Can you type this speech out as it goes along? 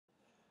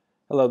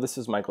Hello, this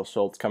is Michael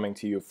Schultz coming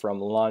to you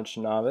from Launch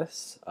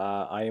Novice.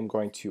 I am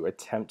going to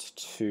attempt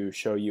to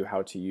show you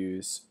how to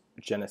use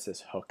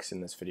Genesis hooks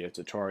in this video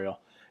tutorial.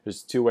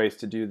 There's two ways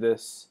to do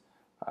this.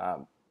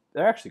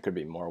 There actually could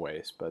be more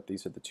ways, but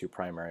these are the two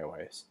primary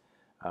ways.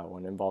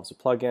 One involves a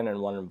plugin and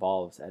one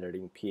involves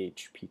editing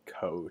PHP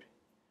code.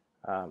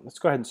 Let's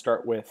go ahead and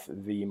start with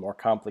the more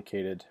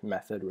complicated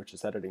method, which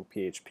is editing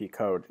PHP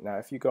code. Now,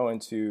 if you go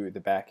into the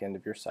back end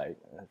of your site,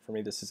 for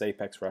me this is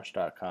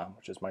apexrush.com,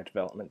 which is my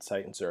development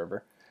site and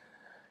server,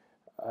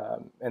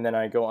 and then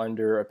I go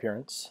under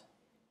Appearance.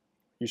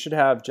 You should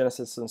have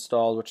Genesis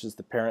installed, which is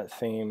the parent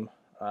theme,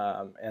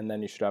 and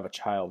then you should have a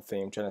child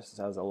theme. Genesis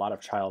has a lot of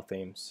child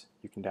themes.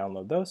 You can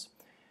download those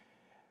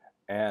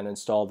and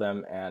install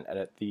them and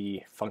edit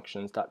the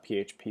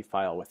Functions.php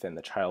file within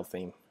the child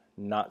theme,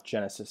 not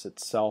Genesis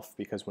itself,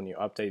 because when you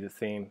update the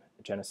theme,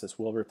 Genesis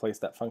will replace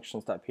that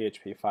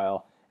Functions.php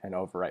file and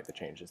overwrite the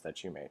changes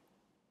that you made.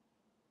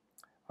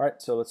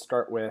 Alright, so let's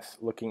start with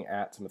looking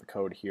at some of the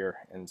code here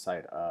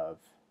inside of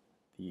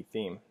the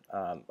theme.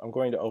 I'm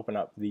going to open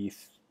up the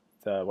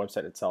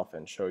website itself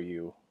and show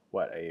you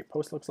what a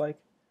post looks like.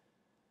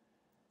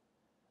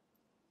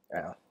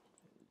 You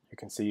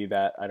can see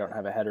that I don't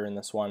have a header in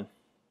this one.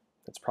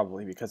 It's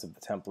probably because of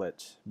the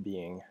template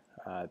being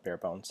bare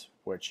bones,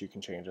 which you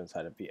can change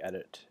inside of the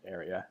edit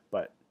area.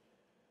 But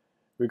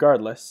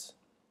regardless,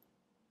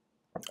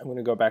 I'm going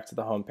to go back to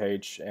the home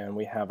page and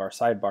we have our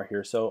sidebar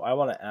here. So I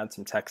want to add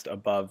some text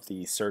above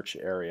the search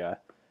area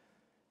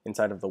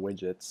inside of the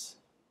widgets.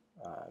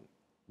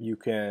 You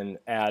can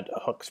add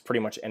hooks pretty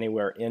much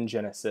anywhere in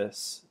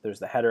Genesis. There's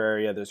the header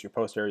area, there's your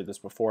post area, there's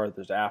before,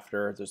 there's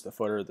after, there's the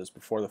footer, there's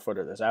before the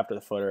footer, there's after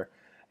the footer,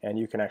 and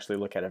you can actually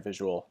look at a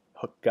visual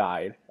hook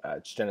guide.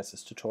 It's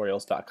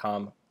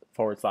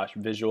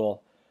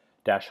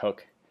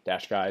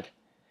genesistutorials.com/visual-hook-guide,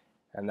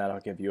 and that'll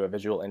give you a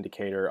visual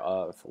indicator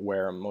of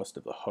where most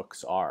of the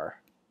hooks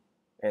are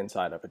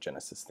inside of a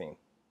Genesis theme.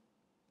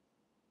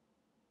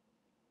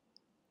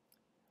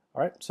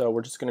 Alright, so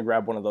we're just going to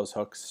grab one of those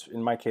hooks.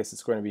 In my case,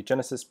 it's going to be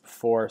Genesis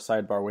before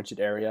sidebar widget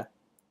area,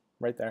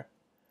 right there.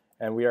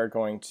 And we are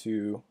going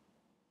to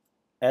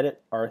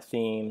edit our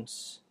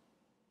theme's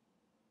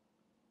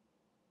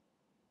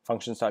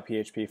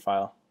Functions.php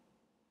file.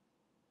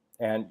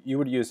 And you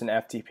would use an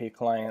FTP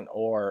client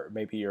or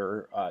maybe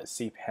your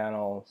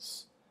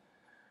cPanel's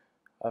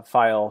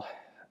file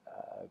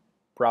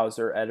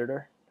browser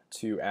editor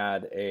to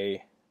add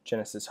a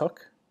Genesis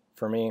hook.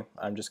 For me,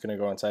 I'm just going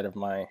to go inside of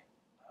my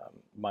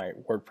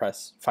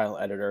WordPress file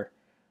editor,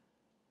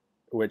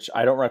 which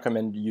I don't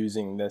recommend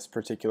using this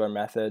particular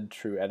method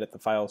to edit the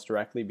files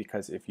directly,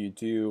 because if you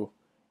do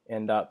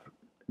end up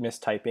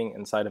mistyping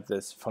inside of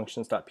this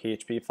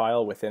Functions.php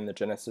file within the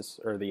Genesis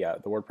or the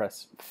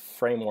WordPress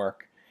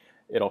framework,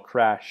 it'll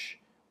crash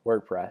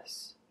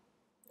WordPress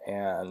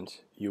and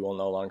you will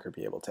no longer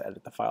be able to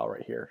edit the file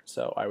right here.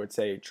 So I would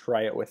say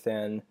try it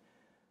within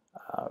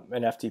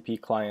an FTP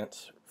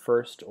client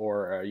first,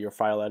 or your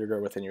file editor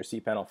within your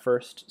cPanel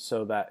first,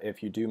 so that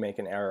if you do make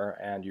an error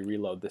and you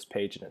reload this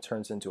page and it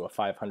turns into a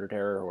 500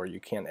 error, or you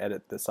can't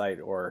edit the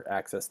site or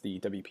access the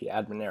WP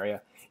admin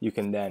area, you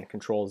can then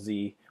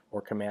Control-Z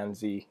or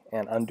Command-Z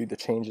and undo the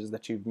changes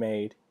that you've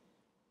made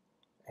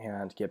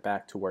and get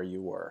back to where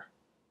you were.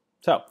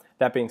 So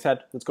that being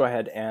said, let's go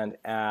ahead and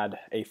add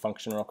a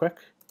function real quick.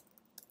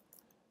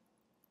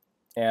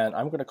 And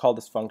I'm going to call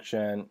this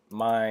function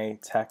my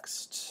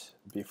text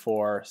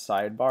before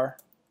sidebar.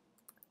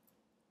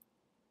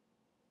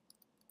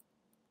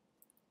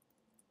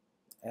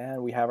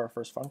 And we have our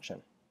first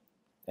function.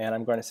 And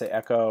I'm going to say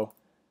echo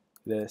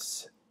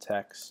this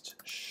text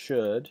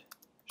should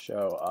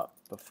show up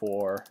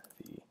before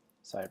the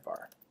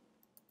sidebar.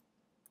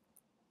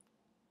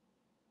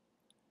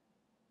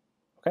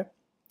 Okay,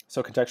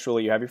 so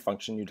contextually you have your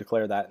function, you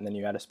declare that, and then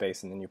you add a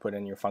space, and then you put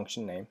in your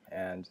function name,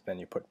 and then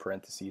you put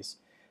parentheses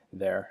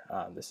there.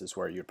 This is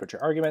where you put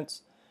your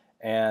arguments,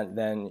 and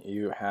then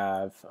you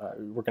have,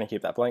 we're going to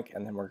keep that blank,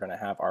 and then we're going to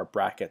have our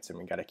brackets, and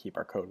we got to keep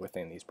our code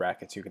within these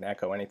brackets. You can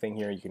echo anything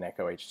here. You can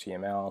echo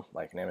HTML,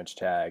 like an image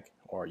tag,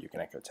 or you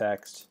can echo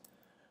text,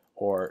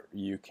 or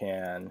you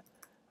can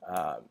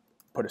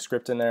put a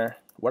script in there,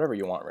 whatever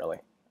you want really.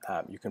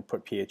 You can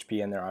put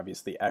PHP in there.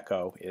 Obviously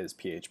echo is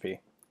PHP.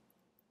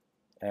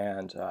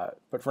 And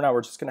but for now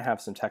we're just going to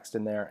have some text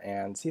in there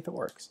and see if it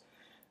works.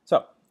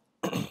 So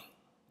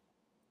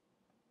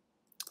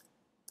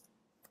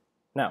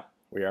now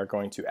we are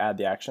going to add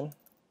the action.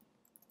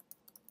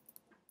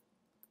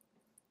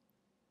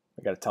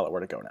 We got to tell it where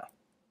to go now.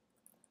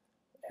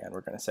 And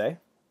we're going to say,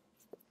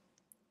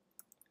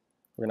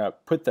 we're going to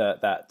put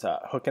that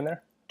hook in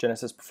there,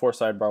 Genesis before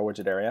sidebar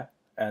widget area,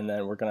 and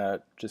then we're going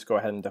to just go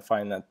ahead and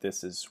define that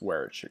this is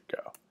where it should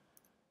go.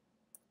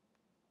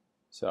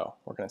 So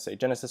we're going to say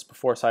Genesis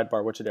before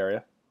sidebar widget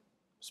area,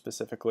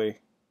 specifically,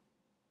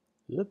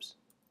 oops.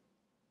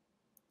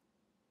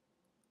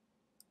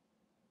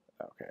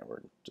 Okay, we're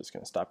just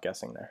going to stop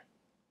guessing there.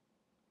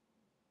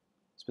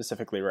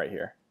 Specifically right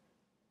here.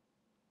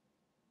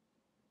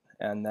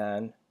 And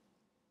then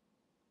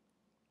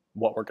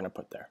what we're going to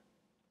put there.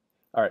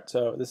 All right,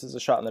 so this is a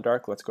shot in the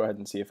dark. Let's go ahead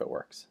and see if it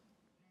works.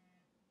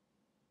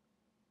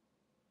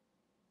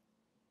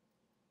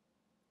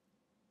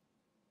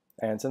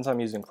 And since I'm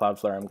using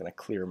Cloudflare, I'm going to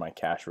clear my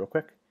cache real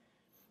quick.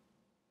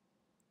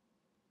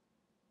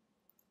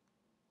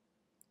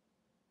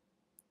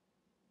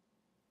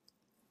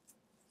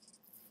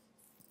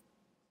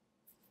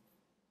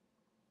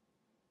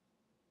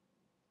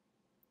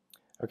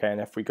 Okay,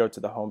 and if we go to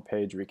the home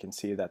page, we can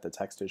see that the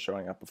text is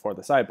showing up before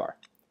the sidebar.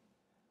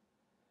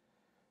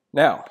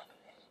 Now,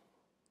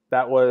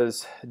 that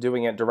was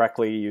doing it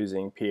directly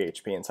using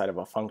PHP inside of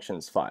a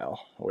functions file,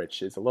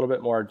 which is a little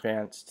bit more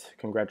advanced.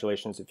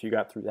 Congratulations if you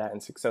got through that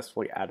and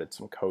successfully added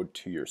some code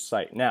to your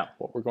site. Now,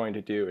 what we're going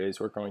to do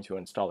is we're going to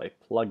install a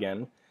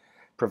plugin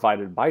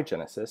provided by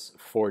Genesis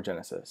for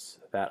Genesis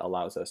that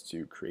allows us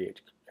to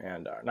create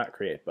and not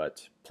create,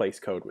 but place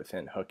code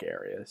within hook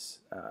areas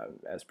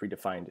as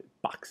predefined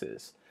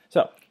boxes.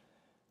 So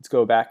let's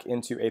go back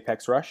into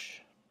Apex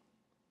Rush.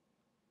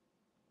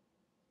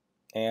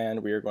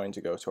 And we are going to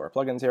go to our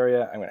plugins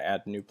area. I'm going to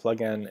add a new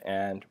plugin,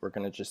 and we're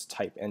going to just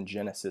type in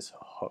Genesis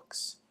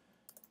hooks.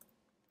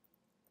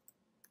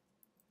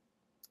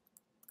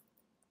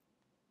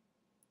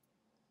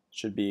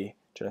 Should be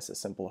Genesis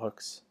simple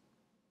hooks.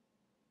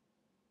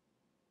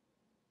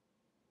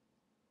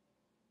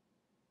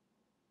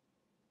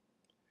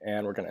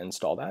 And we're going to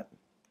install that.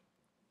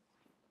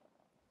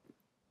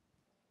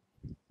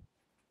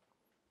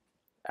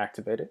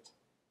 Activate it.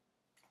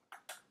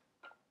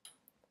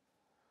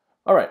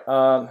 All right,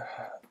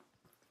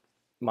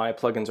 my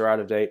plugins are out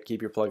of date.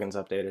 Keep your plugins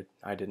updated.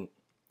 I didn't.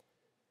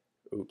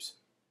 Oops,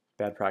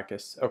 bad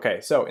practice.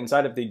 Okay, so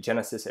inside of the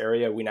Genesis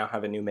area, we now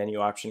have a new menu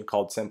option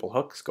called Simple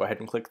Hooks. Go ahead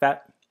and click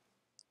that.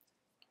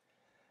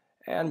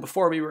 And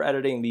before we were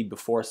editing the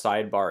before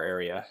sidebar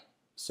area,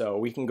 so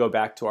we can go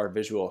back to our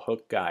visual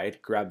hook guide,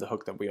 grab the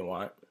hook that we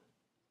want.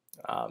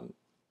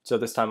 So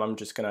this time I'm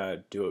just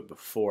gonna do it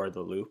before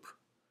the loop.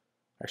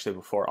 Actually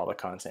before all the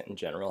content in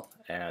general,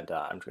 and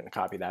I'm just going to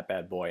copy that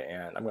bad boy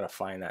and I'm going to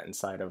find that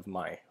inside of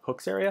my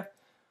hooks area.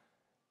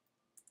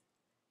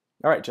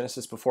 All right,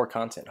 Genesis before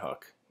content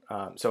hook.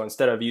 So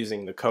instead of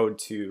using the code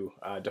to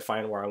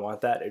define where I want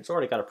that, it's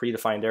already got a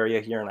predefined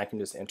area here and I can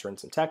just enter in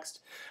some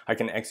text. I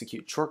can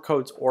execute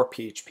shortcodes or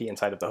PHP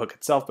inside of the hook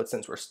itself, but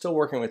since we're still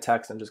working with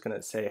text, I'm just going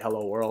to say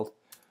hello world.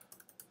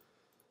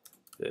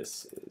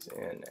 This is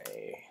in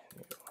a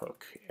new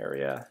hook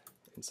area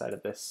inside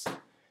of this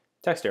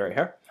text area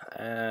here,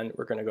 and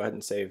we're going to go ahead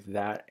and save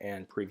that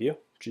and preview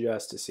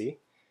just to see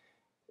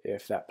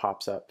if that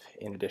pops up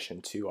in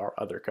addition to our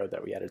other code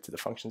that we added to the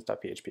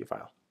Functions.php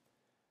file.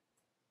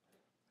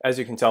 As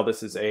you can tell,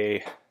 this is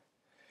a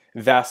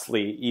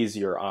vastly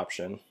easier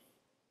option,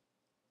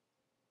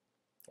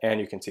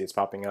 and you can see it's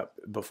popping up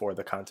before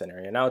the content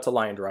area. Now it's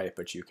aligned right,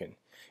 but you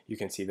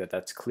can see that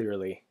that's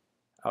clearly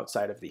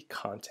outside of the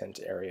content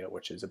area,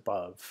 which is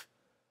above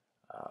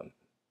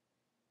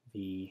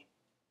the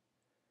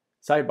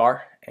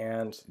sidebar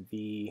and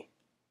the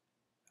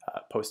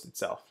post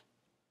itself.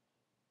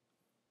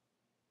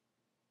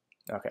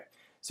 Okay,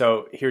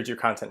 so here's your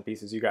content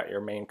pieces. You got your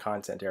main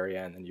content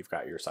area and then you've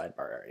got your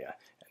sidebar area,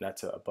 and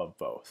that's above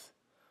both.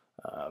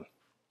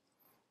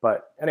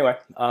 But anyway,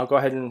 I'll go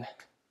ahead and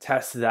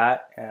test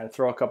that and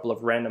throw a couple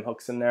of random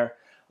hooks in there.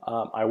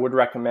 I would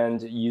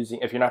recommend using,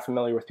 if you're not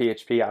familiar with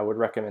PHP, I would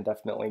recommend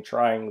definitely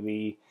trying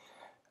the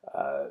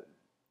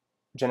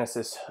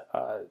Genesis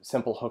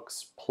Simple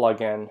Hooks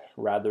plugin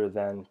rather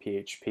than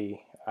PHP.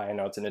 I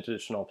know it's an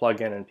additional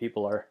plugin and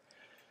people are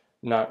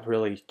not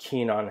really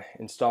keen on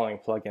installing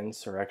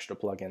plugins or extra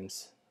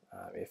plugins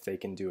if they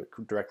can do it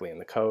directly in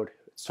the code.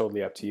 It's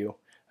totally up to you.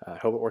 I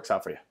hope it works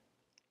out for you.